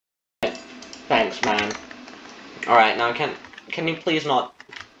Thanks, man. Alright, now can you please not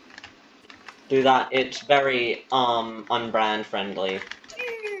do that? It's very, unbrand friendly.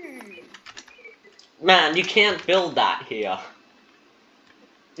 Man, you can't build that here.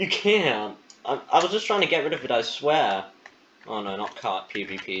 You can't. I was just trying to get rid of it, I swear. Oh no, not cart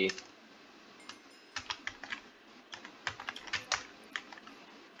PvP.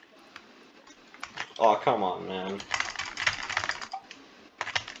 Oh, come on, man.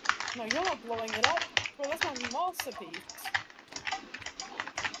 No, you're not blowing it up. Bro, that's my masterpiece.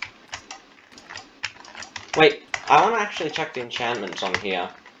 Wait, I want to actually check the enchantments on here.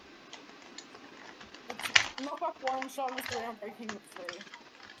 Knockback 1, shot with 3, I'm breaking with 3.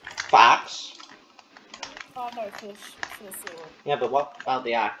 Facts? Oh no, for the sword. Yeah, but what about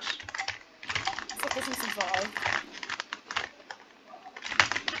the axe? Sufficiency 5.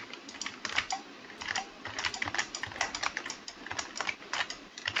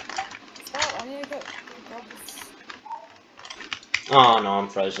 Stop, I need to go grab this. Oh no, I'm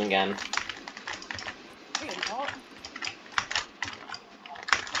frozen again. No, you're not.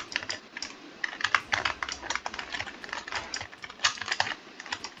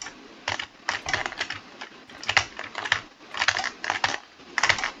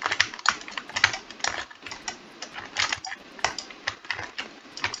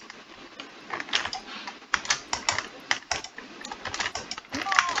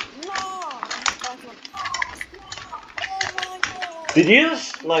 Did you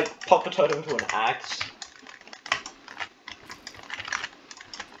just, like, pop a totem to an axe?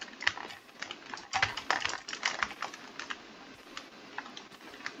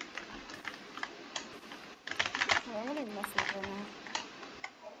 I'm getting messages right now.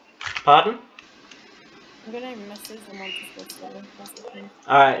 Pardon? I'm getting messages and I'm just going to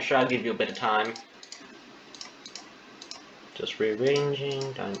Alright, sure, I'll give you a bit of time. Just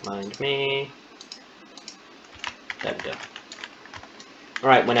rearranging, don't mind me. There we go.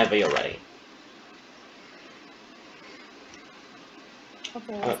 Alright, whenever you're ready.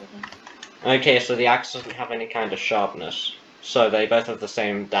 Okay, Okay, so the axe doesn't have any kind of sharpness. So they both have the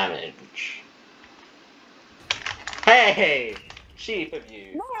same damage. Hey! Cheap of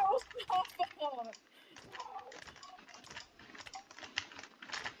you. No, stop!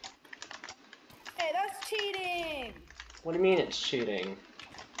 Hey, that's cheating! What do you mean it's cheating?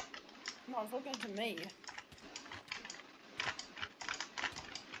 No, it's looking to me.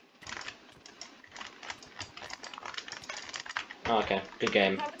 Oh, okay, good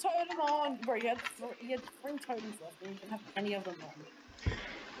game. Have a totem on! Bro, you had 3 totems left and you didn't have any of them on.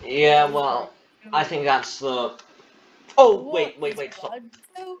 Yeah, well, I think that's the... Oh, What wait, is stop. blood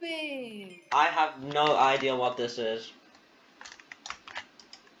doing? I have no idea what this is.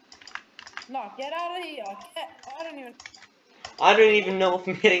 No, get out of here! I don't even know if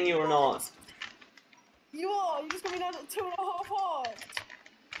I'm hitting you or not. You are! You just got me down to 2.5 hearts!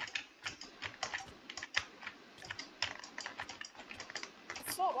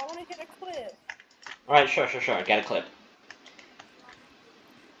 Stop, I wanna get a clip. Alright, sure, get a clip.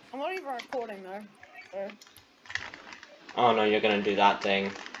 I'm not even recording though. So. Oh no, you're gonna do that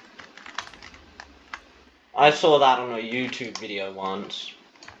thing. I saw that on a YouTube video once.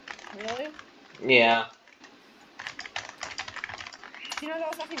 Really? Yeah. Do you know that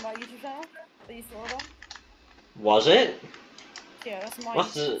was actually my YouTube channel that you saw it on? Was it? Yeah, that's my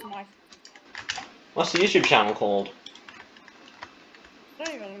What's the YouTube channel called? I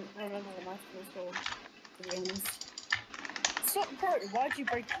don't even remember what my channel was called, to be honest. Stop, bro, why'd you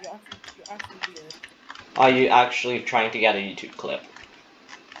break it? You actually did. Are you actually trying to get a YouTube clip?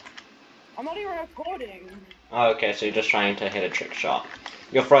 I'm not even recording. Oh, okay, so you're just trying to hit a trick shot.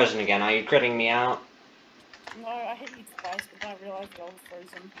 You're frozen again, are you critting me out? No, I hit you twice, but then I realized I was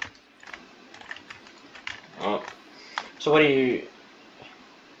frozen. Oh. So what do you...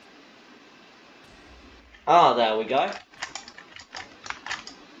 Oh, there we go.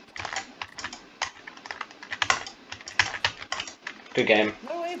 Good game.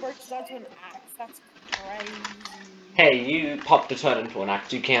 No way, bro, that's an axe. That's crazy. Hey, you popped a turd into an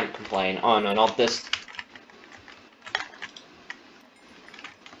axe, you can't complain. Oh no, not this.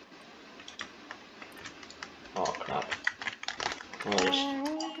 Oh crap.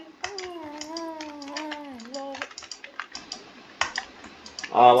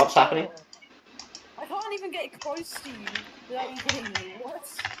 What's happening? I can't even get close to you without you hitting me. What?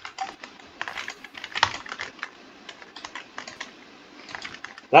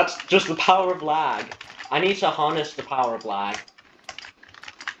 That's just the power of lag. I need to harness the power of lag.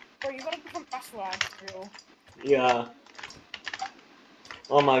 Bro, you gotta become lag real. Yeah.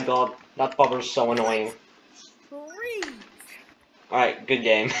 Oh my god, that bobber is so annoying. Freak! Alright, good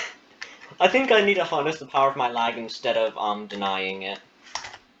game. I think I need to harness the power of my lag instead of denying it.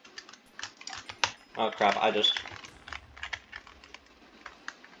 Oh crap!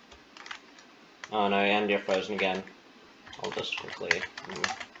 Oh no, and you're frozen again. I'll just quickly.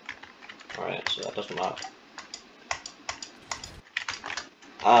 Alright, so that doesn't work.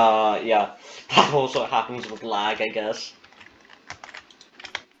 Yeah. That also happens with lag, I guess.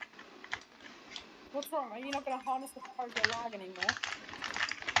 What's wrong? Are you not gonna harness the power of your lag anymore?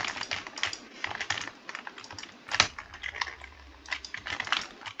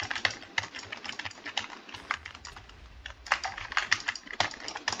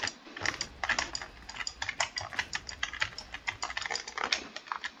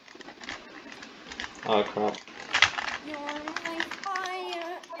 Oh crap. You're my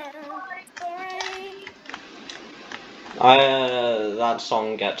fire, rain. That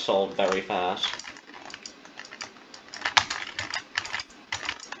song gets old very fast.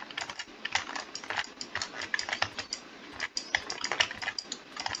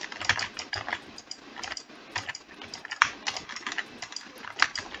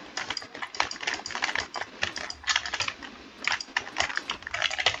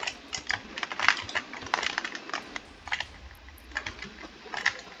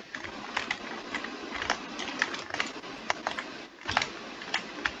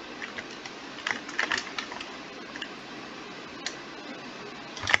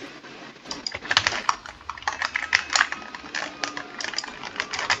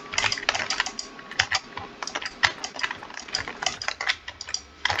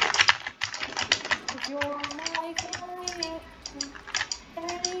 You're my fire,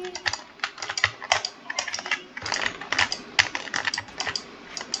 rain.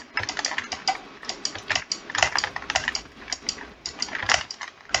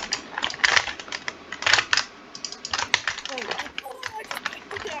 Wait, I just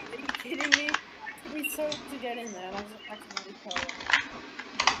picked it up. Are you kidding me? It took me so long to get in there, and I just accidentally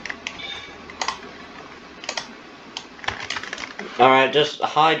fell. Alright, just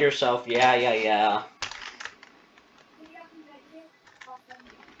hide yourself. Yeah.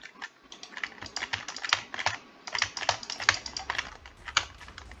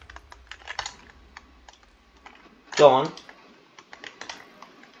 Go on.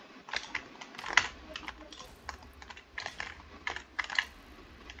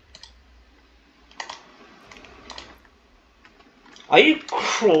 Are you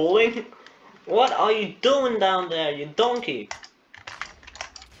crawling? What are you doing down there, you donkey?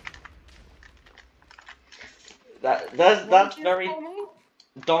 That's very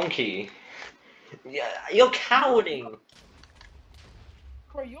donkey. Yeah, you're cowarding.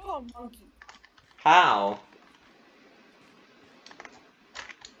 Bro, you're a monkey. How?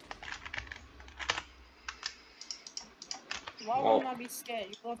 Why wouldn't I be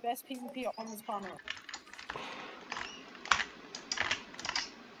scared? You're the best PvP on this planet.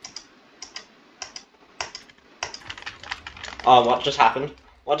 Oh, what just happened?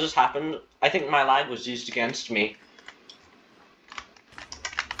 What just happened? I think my lag was used against me.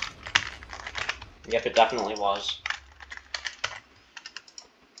 Yep, it definitely was.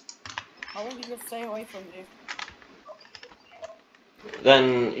 I want you to stay away from you.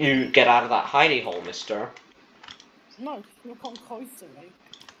 Then you get out of that hidey hole, mister. No, you'll come close to me.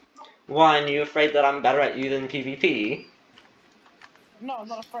 Why, are you afraid that I'm better at you than PvP? No, I'm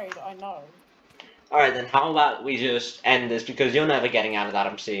not afraid, I know. Alright, then how about we just end this, because you're never getting out of that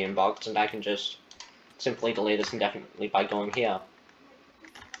obsidian box, and I can just simply delete this indefinitely by going here.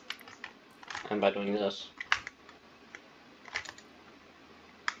 And by doing this.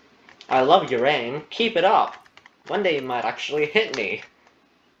 I love your aim. Keep it up. One day you might actually hit me.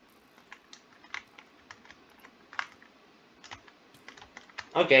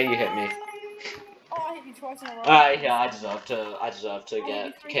 Okay, you hit me. Oh, I hit you twice in a row. Yeah, I deserve to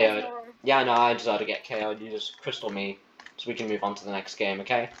get KO'd. Yeah, no, I deserve to get KO'd. You just crystal me, so we can move on to the next game,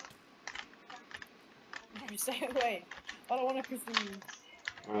 okay? You stay away. I don't want to crystal you.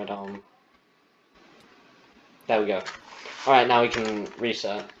 Alright, there we go. Alright, now we can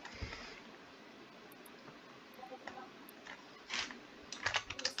reset.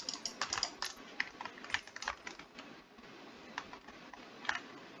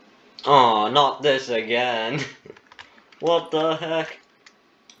 Oh, not this again. What the heck?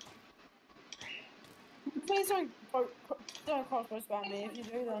 Please don't crossbow spam me. If you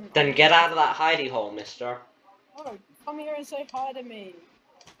do, then... Then get out of that hidey hole, mister. Oh, come here and say hi to me.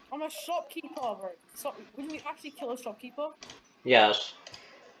 I'm a shopkeeper, bro. Would you actually kill a shopkeeper? Yes.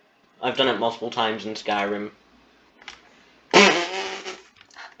 I've done it multiple times in Skyrim.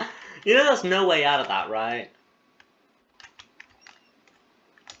 You know there's no way out of that, right?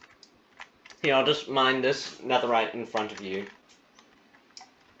 Here, I'll just mine this netherite in front of you.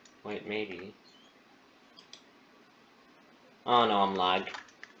 Wait, maybe. Oh no, I'm lagged.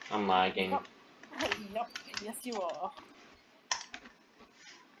 I'm lagging. Yup, yes you are.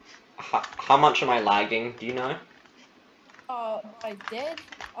 How much am I lagging? Do you know? I did.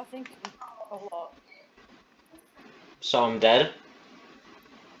 I think a lot. So I'm dead?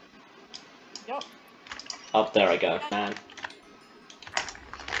 Yup. Up there I go, man.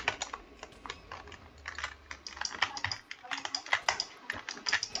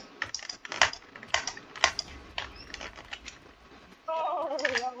 Oh,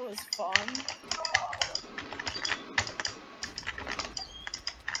 that was fun.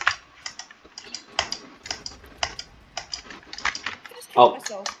 I just killed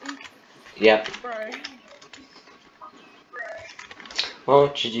myself. Yep. Bro. Oh,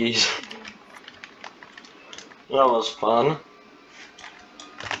 GG's. That was fun.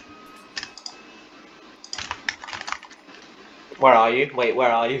 Where are you? Wait,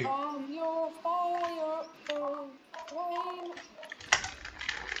 where are you? Your fire, flame.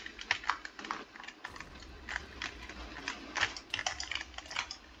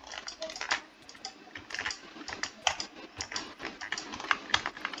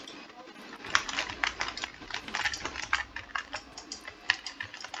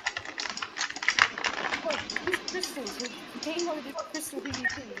 Wait, these crystals. The game mode is crystal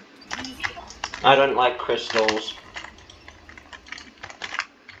PvP. Use it. I don't like crystals.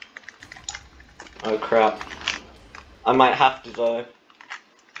 Oh crap. I might have to though.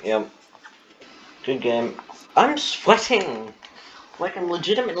 Yep. Good game. I'm sweating! Like, I'm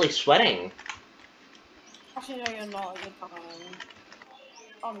legitimately sweating. Actually, no, you're not. You're fine.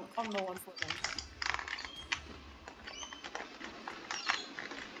 I'm the one for them.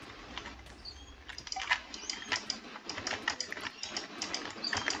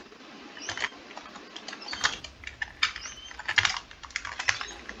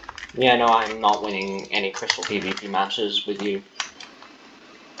 Yeah, no, I'm not winning any crystal PvP matches with you.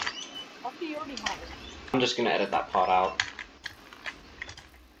 After you already have it. I'm just gonna edit that part out.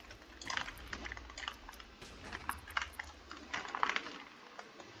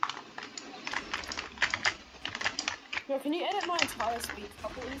 Yo, can you edit my entire speech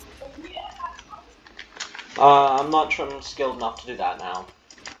up, please? I'm not sure I'm skilled enough to do that now.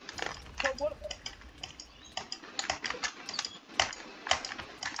 But what?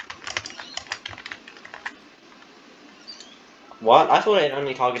 What? I thought it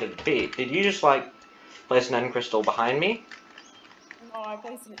only targeted feet. Did you just, like, place an end crystal behind me? No, I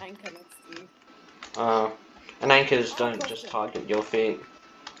placed an anchor next to you. And anchors don't just target your feet.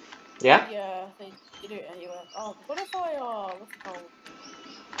 Yeah? Yeah, they do it anyway. Oh, what if I, what's it called?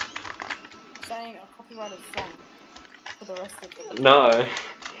 Saying a copyrighted song for the rest of the No.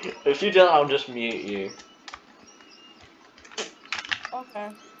 If you do, I'll just mute you.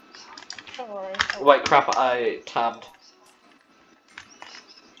 Okay. Don't worry. Wait, crap, I tabbed.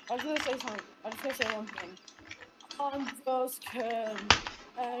 I was gonna say something. I was gonna say one thing. I'm just kidding.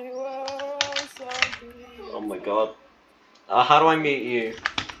 Anywhere else I'll be. Oh my god. How do I mute you?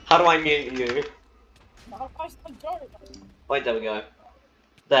 How do I mute you? I don't. Wait, there we go.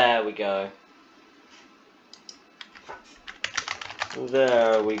 There we go.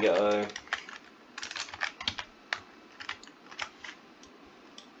 There we go.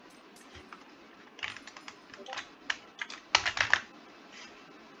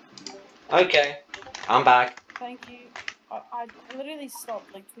 Okay, I'm back. Thank you. I literally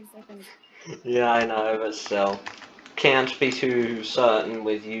stopped like 2 seconds. Yeah, I know, but still. Can't be too certain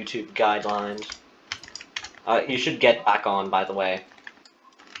with YouTube guidelines. You should get back on, by the way.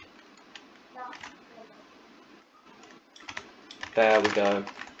 There we go.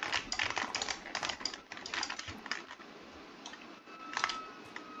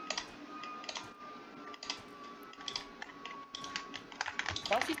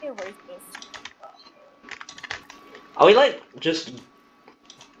 I actually erase this. Are we like just?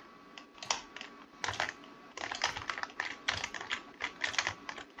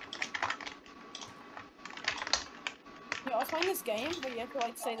 Yeah, I was playing this game where you have to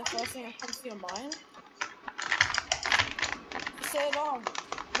like say the first thing that comes to your mind. You said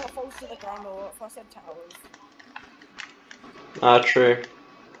what falls to the ground or if I said towers. True.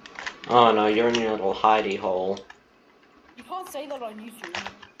 Oh no, you're in your little hidey hole. You can't say that on YouTube.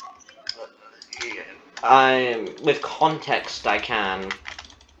 With context, I can.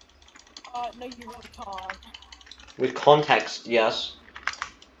 No, you really can't. With context, yes.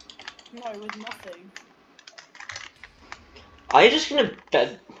 No, with nothing. Are you just gonna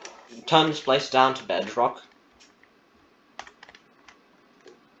turn this place down to bedrock?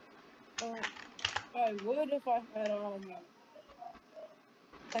 I would if I had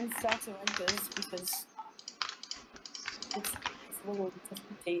 10 stacks of anchors because it's a little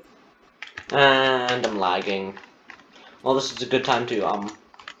difficult. And I'm lagging. Well, this is a good time to,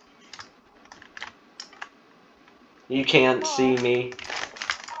 You can't see me.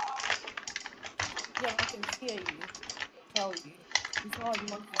 Yeah, I can hear you. Tell you. It's not like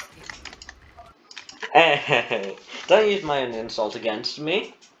monkey see. Hey, don't use my own insult against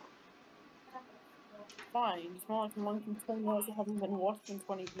me. Fine, it's not like a monkey telling us it hasn't been watched in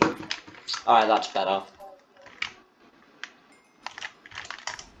 20 years. Alright, that's better.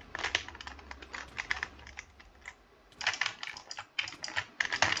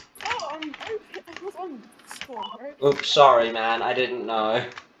 Oh, I was on Discord, right? Oops, sorry, man. I didn't know.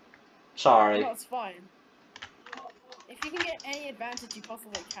 Sorry. No, it's fine. If you can get any advantage you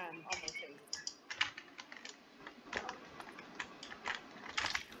possibly can, I'm okay with it.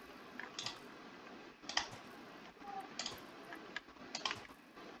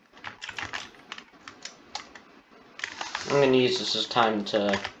 I'm gonna use this as time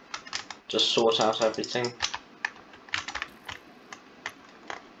to just sort out everything.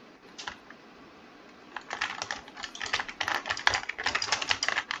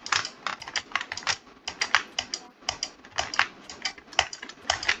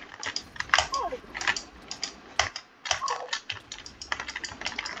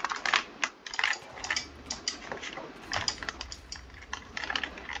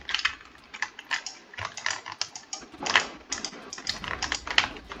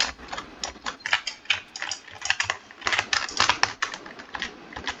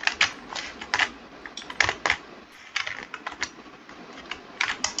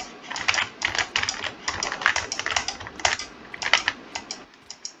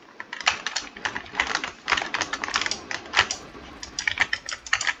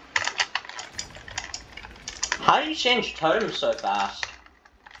 How do you change totems so fast?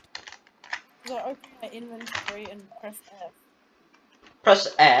 So open my inventory and press F. Press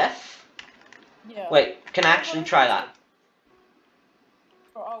F? Yeah. Wait, can I actually try that?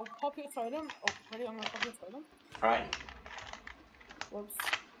 So I'll copy a totem. Oh, ready? I'm gonna copy a totem. Alright. Whoops.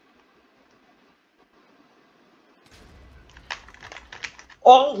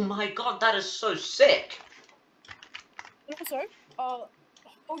 Oh my god, that is so sick!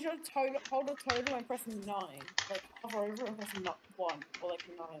 Also, hold the totem and press 9. Like, hover over and press 1, or like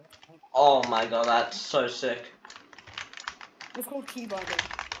 9. Oh my god, that's so sick. It's called key binding.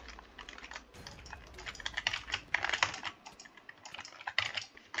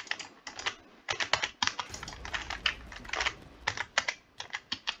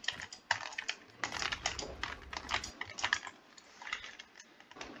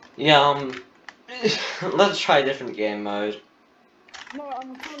 Yeah, let's try a different game mode. No,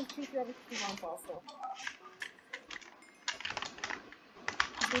 I'm trying to keep everything on faster.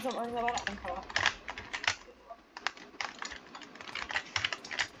 Because I'm running out of anchor.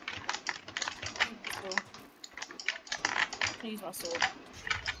 I can use my sword.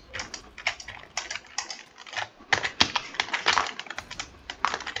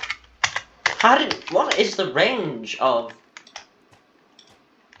 What is the range of?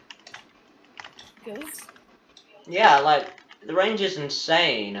 Because Yeah, like, the range is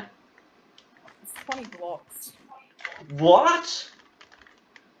insane. it's 20 blocks. What?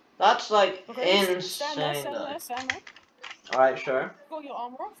 That's like Okay, insane. stand there. Alright, sure. Take all your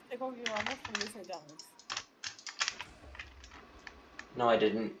armor off, and use no damage. No, I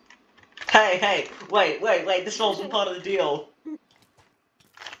didn't. Hey, wait, this wasn't part of the deal.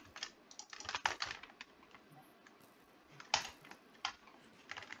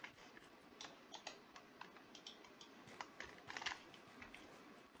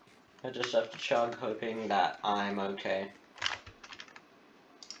 I just have to chug, hoping that I'm okay.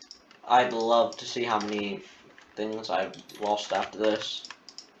 I'd love to see how many things I've lost after this.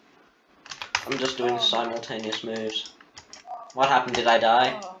 I'm just doing simultaneous moves. What happened? Did I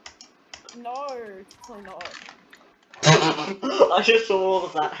die? No, definitely not. I just saw all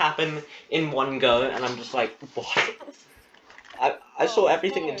of that happen in one go, and I'm just like, what? I saw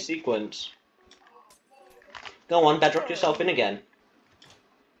everything in sequence. Go on, bedrock yourself in again.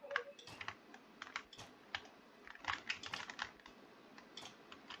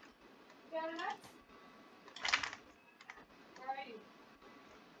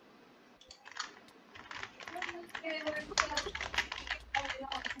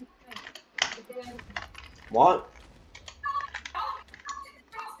 What?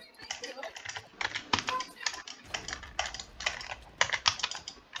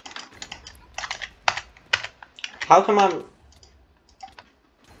 How come I'm...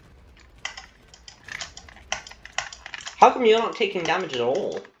 How come you're not taking damage at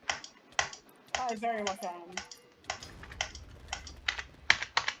all? I very much am.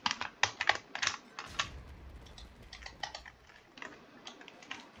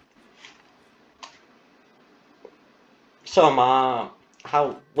 So,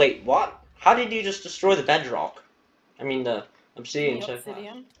 wait, what? How did you just destroy the bedrock? I mean, the obsidian The so fast.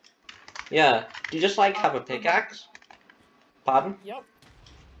 obsidian. Yeah. Do you just, like, have a pickaxe? Pardon? Yep.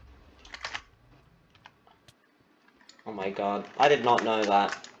 Oh my god. I did not know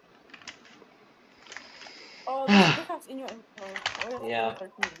that. Oh, there's a pickaxe in your inventory. Yeah.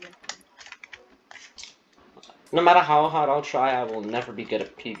 No matter how hard I'll try, I will never be good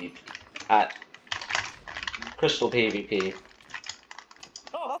at PvP. At crystal PvP.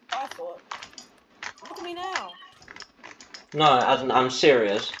 Oh, that's what I thought. Look at me now. No, as in, I'm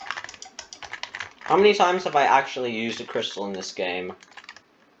serious. How many times have I actually used a crystal in this game?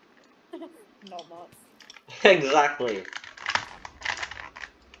 Not much. Exactly.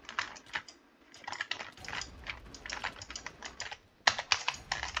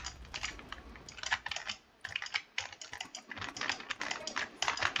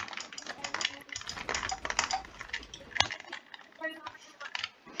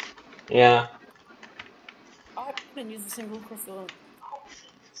 Yeah. I haven't used a single crystal.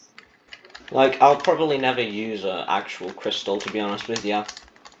 Like, I'll probably never use an actual crystal, to be honest with you.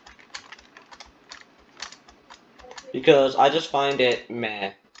 Because I just find it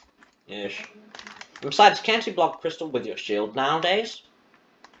meh-ish. Besides, can't you block crystal with your shield nowadays?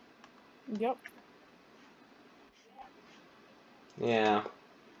 Yep. Yeah.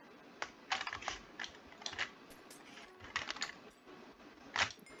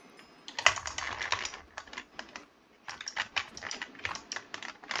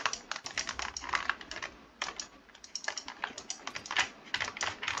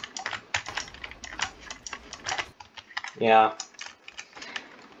 Yeah.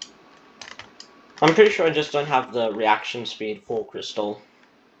 I'm pretty sure I just don't have the reaction speed for crystal.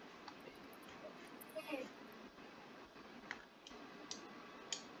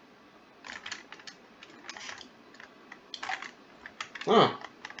 Oh.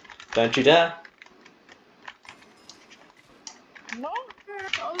 Don't you dare. No,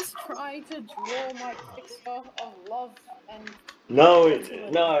 I was trying to draw my picture of love and No,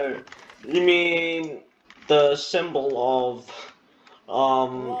 fertility. no. You mean the symbol Love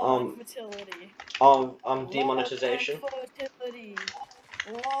and fertility. demonetization? Love and fertility.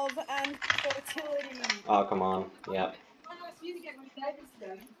 Love and fertility. Oh, come on. Yep.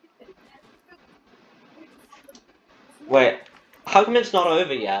 Wait. How come it's not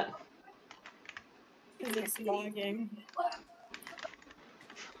over yet? Because it's lagging.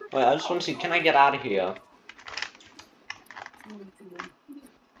 Wait, I just want to see. Can I get out of here?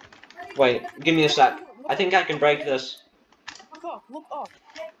 Wait, give me a sec. I think I can break this. Look up, look up.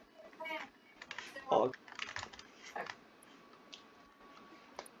 Oh.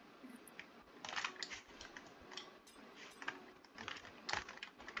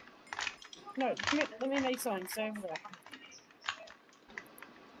 No, let me make something. Stay over there.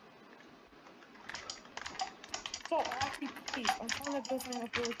 Stop, actually, please. I'm trying to do something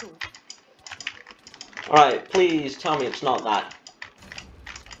that's really cool. Alright, please tell me it's not that.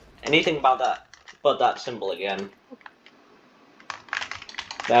 Anything about that but that symbol again.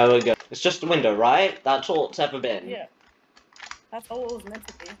 There we go. It's just a window, right? That's all it's ever been. Yeah. That's all it was meant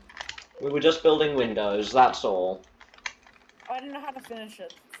to be. We were just building windows, that's all. I didn't know how to finish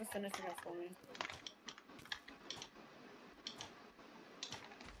it. For finishing it for me.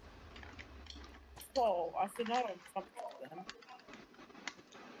 Whoa, I should know something then.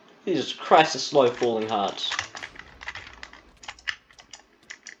 Jesus Christ, the slow falling hurts.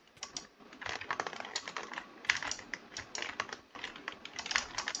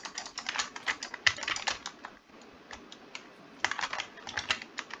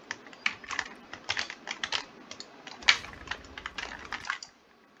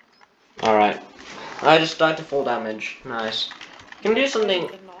 Alright. I just died to full damage. Nice. Can we do something...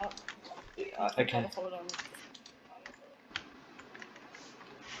 Did not. Okay. Hold on.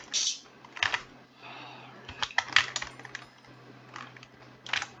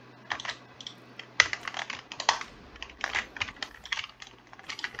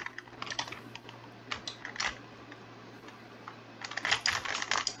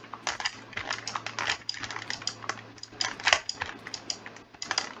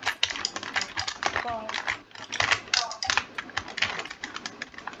 Bye.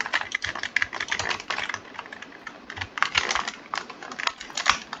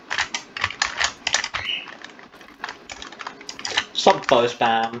 Stop bow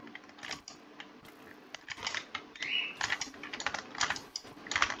spam.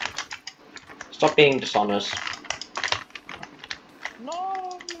 Stop being dishonest.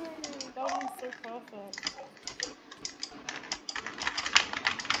 No! That was so perfect.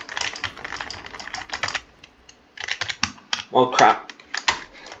 Oh crap.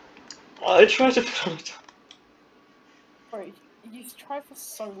 I tried to put on it. Sorry, you tried for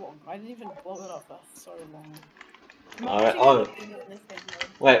so long. I didn't even blow it up for so long. Alright, Imagine oh. doing it in this game mode.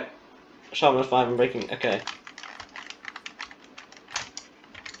 Wait. Sharpness 5 and breaking. Okay.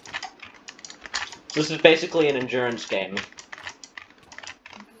 This is basically an endurance game.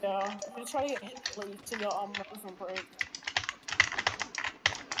 Yeah, you're trying to get hit please so your armor doesn't break.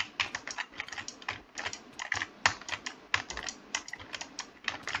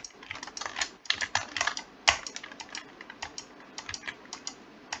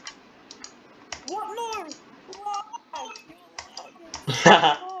 What? No! What? You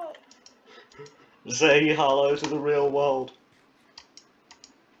lag! What? Say hello to the real world.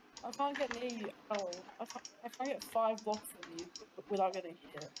 I can't get near you at all. I can't get 5 blocks from you without getting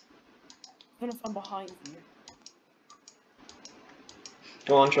hit. Even if I'm behind you.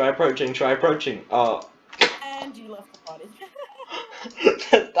 Go on, try approaching, try approaching. Oh. And you left the party.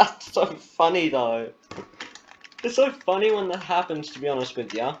 That's so funny though. It's so funny when that happens, to be honest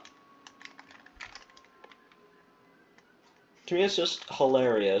with ya. To me it's just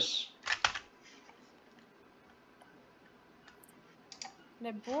hilarious.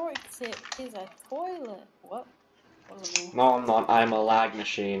 Nebrojce is a toilet. What? What does it mean? No, I'm not. I'm a lag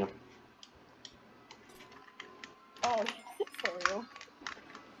machine. Oh, for real.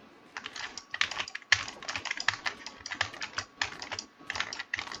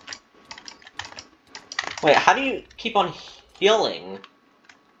 Wait, how do you keep on healing?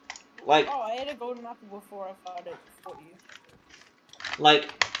 Like, Oh, I ate a golden apple before I found it for you.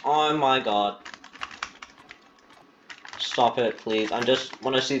 oh my god. Stop it, please. I just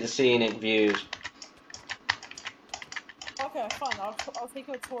want to see the scenic views. Okay, fine. I'll take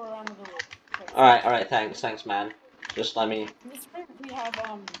a tour around the village. Okay. Alright, thanks, man. Just let me... In this room we have,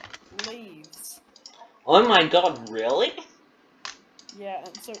 leaves. Oh my god, really? Yeah,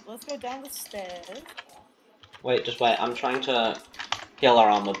 and so let's go down the stairs. Wait, just wait. I'm trying to heal our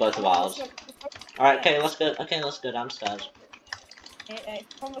armor, both of ours. Let's go Alright, okay, let's go downstairs. Hey,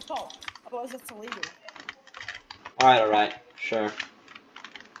 from the top. Otherwise it's illegal. Alright, sure.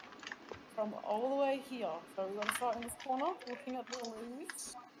 From all the way here. So we're gonna start in this corner, looking at the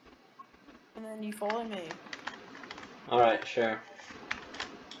leaves. And then you follow me. Alright, sure.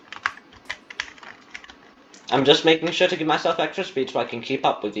 I'm just making sure to give myself extra speed so I can keep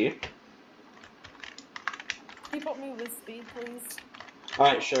up with you. Keep up me with speed, please.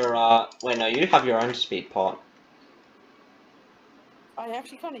 Alright, sure, wait, no, you have your own speed pot. I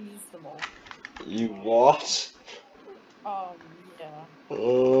actually kind of used them all. You what? Yeah.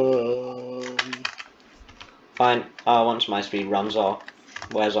 Fine, once my speed wears off.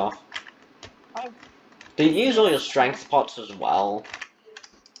 I've... Do you use all your strength pots as well?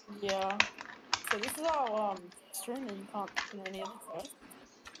 Yeah. So this is our, stream and you can't do any other stuff.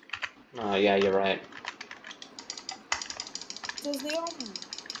 Oh, yeah, you're right. There's the,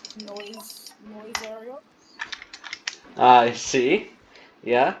 noise area. I see.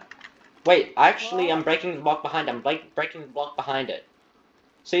 Yeah. Wait, actually, I'm breaking the block behind. I'm breaking the block behind it.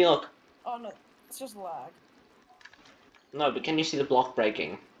 See, look. Oh no, it's just lag. No, but can you see the block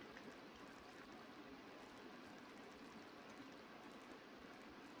breaking?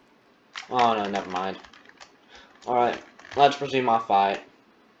 Oh no, never mind. Alright, let's resume our fight.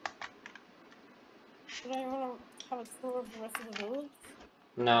 Did I want to have a tour of the rest of the village?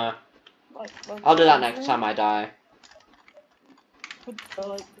 No. Like I'll do that next time I die.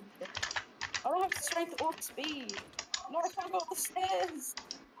 I don't have strength or speed. No, I can't go up the stairs.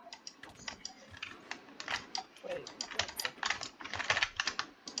 Wait.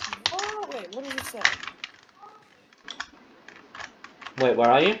 Oh, wait, what did it say? Wait, where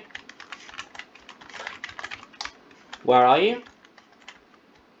are you? Where are you?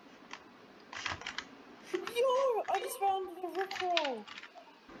 Yo, I just found the ritual.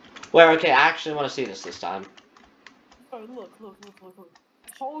 Where? Okay, I actually want to see this time. Oh, look.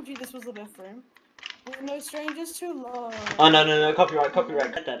 Told you this was the best room. We're no strangers to love. Oh no, copyright.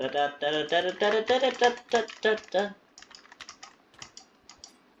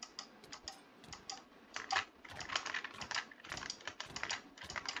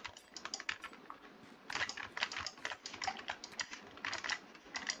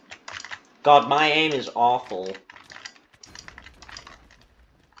 God, my aim is awful.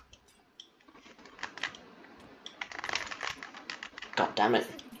 God damn it.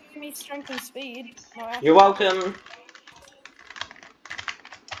 Give me strength and speed. You're welcome.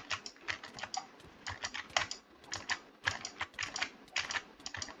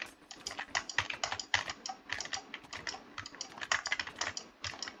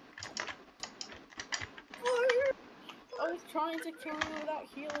 trying to kill you without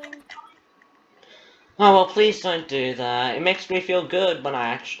healing. Oh well, please don't do that. It makes me feel good when I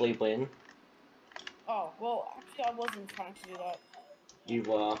actually win. Oh, well, actually I wasn't trying to do that. You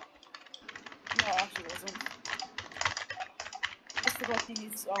were. No, I actually wasn't. Just forgot to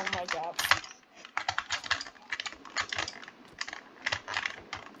use my gaps.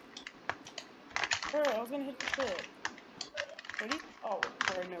 Bro, I was gonna hit the clip. Ready? Oh,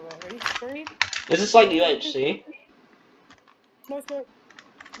 bro, no way. Ready? 3? Is this like UHC? No, sir.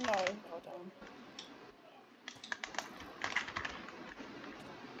 No. Oh, damn.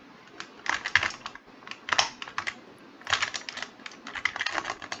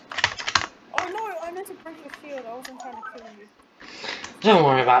 Oh no, I meant to break your shield. I wasn't trying to kill you. Don't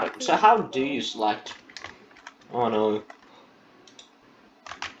worry about it. So how do you select? Oh no.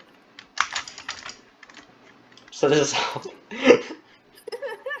 So this is how.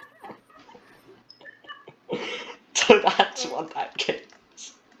 So that's what that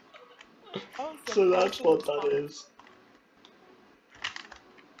gets. So that's what that is.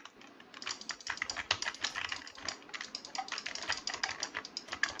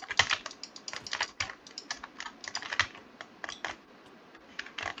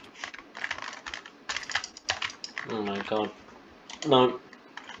 Oh my god. No.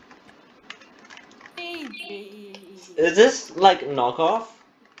 Is this like knockoff?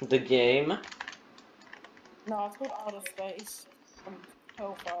 The game? No, it's called Outer Space.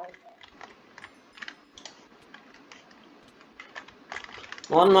 Hellfire.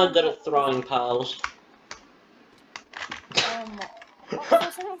 Well, I'm not good at throwing pearls.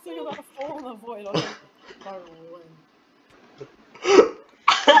 For some reason you're gonna fall in the void. I was like, no way.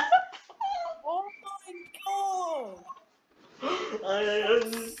 Oh my god!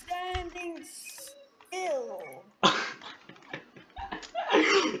 Standing still.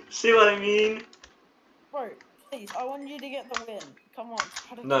 See what I mean? Bro, please, I want you to get the win. Come on.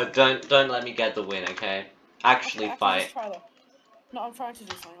 No, don't let me get the win, okay? Actually, okay, fight. Just try that. No, I'm trying to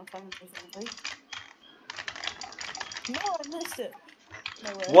do something. I'm trying to do something. No, I missed it.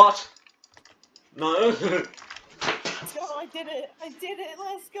 No way. What? No. Let's go, I did it. I did it.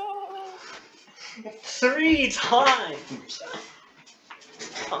 Let's go. 3 times.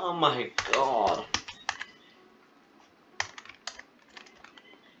 Oh my god.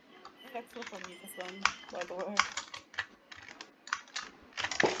 I clip on you just then, by the way.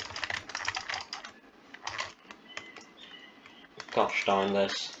 Gosh darn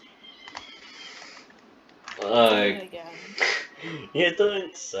this. Again. You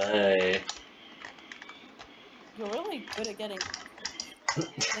don't say. You're really good at getting. Oh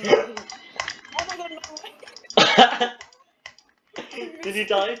my god, no way! Did you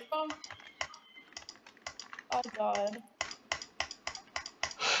die? I died.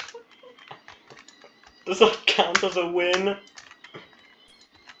 Does that count as a win?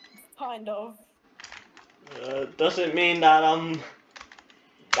 Kind of. Does it mean that,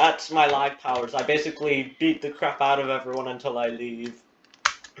 that's my life powers. I basically beat the crap out of everyone until I leave.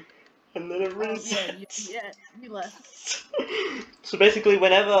 And then it resets. Yeah, you left. So basically,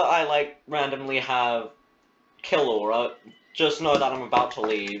 whenever I, like, randomly have kill aura, just know that I'm about to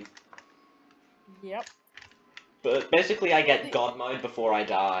leave. Yep. But basically, I get god mode before I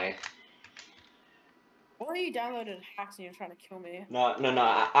die. Or you downloaded hacks and you're trying to kill me. No,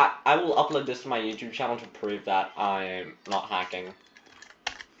 I will upload this to my YouTube channel to prove that I'm not hacking.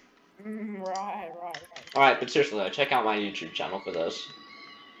 Right. Alright, but seriously though, check out my YouTube channel for this.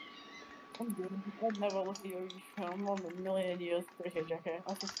 I'm good. I've never looked at your YouTube channel in more than a million years. Appreciate you, okay?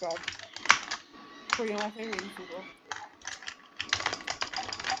 I'll subscribe. For you, my favorite YouTuber.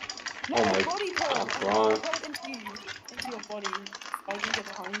 No, oh my body god, bro. I got it into your body. I can get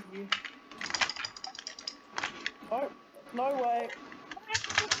behind you. Oh, no way.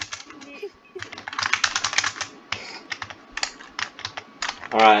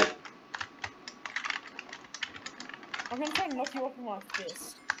 Alright. I'm gonna try and knock you off with my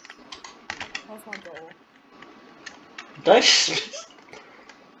fist. That's my goal.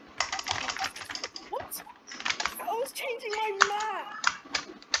 What? I was changing my map!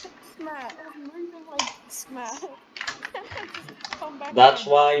 Map. I was moving my map. Come back. That's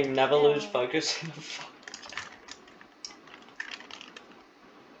why you never lose focus in the fight.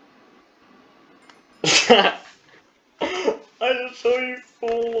 I just saw you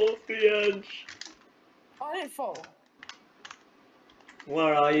fall off the edge. I didn't fall.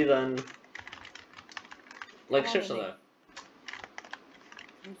 Where are you then? Like, seriously though.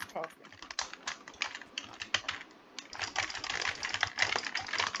 I'm just talking.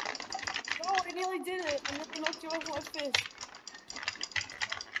 Oh, I nearly did it! I nearly knocked you off my fist.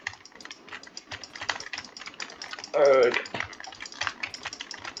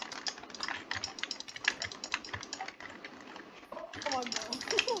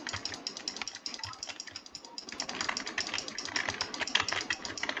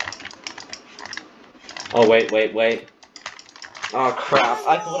 Oh wait. Oh crap!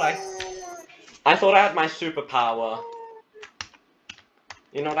 I thought I had my superpower.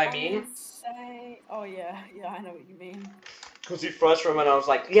 You know what I mean? Oh yeah, I know what you mean. Because you first room and I was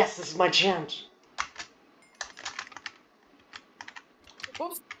like, yes, this is my chance.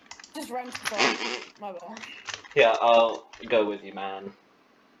 Oops, just ran too far. My bad. Yeah, I'll go with you, man.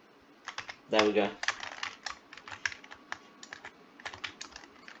 There we go.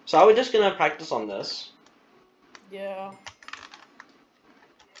 So are we just gonna practice on this? Yeah.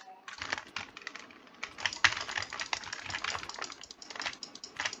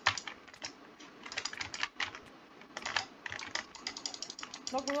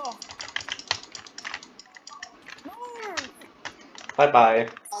 Knock me off. No! Bye-bye.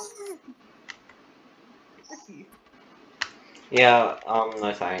 Ricky. Yeah,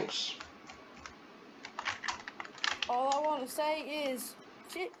 no thanks. All I wanna say is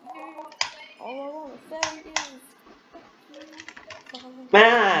shit you. All I wanna say is fuck you.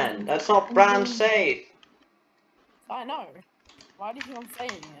 Man, that's not brand safe. I know. Why do you think I'm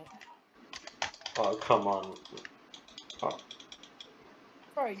saying it? Oh, come on. Oh.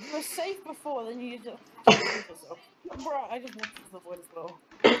 Bro, you were safe before, then you just killed yourself. Bro, I just wanted to avoid as well.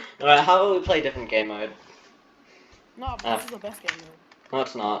 Alright, how about we play different game mode? No, but this is the best game mode. No,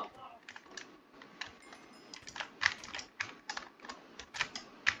 it's not.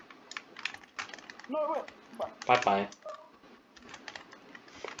 No, wait. Bro. Bye-bye.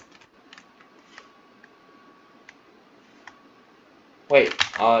 Wait,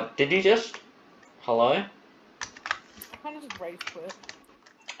 did you just... Hello? I kind of just rage quit.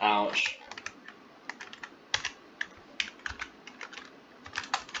 Ouch.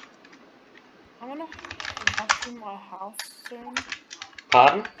 I'm gonna vacuum my house soon.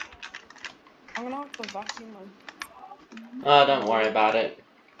 Pardon? I'm gonna have to vacuum my... Oh, don't worry about it.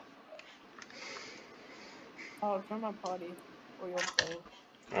 Oh, join my party. Or your play.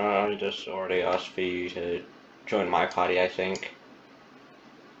 I just already asked for you to join my party, I think.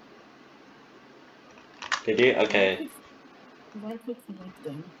 Did you? Okay. Right click for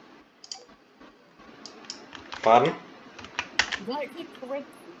LinkedIn. Pardon? Right click for red,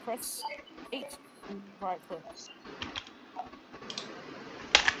 press H and right click.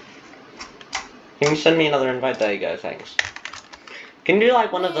 Can you send me another invite? There you go, thanks. Can you do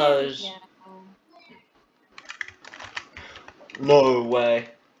like one of those... Yeah. No way.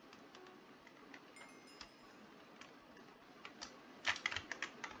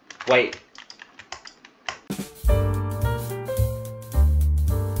 Wait.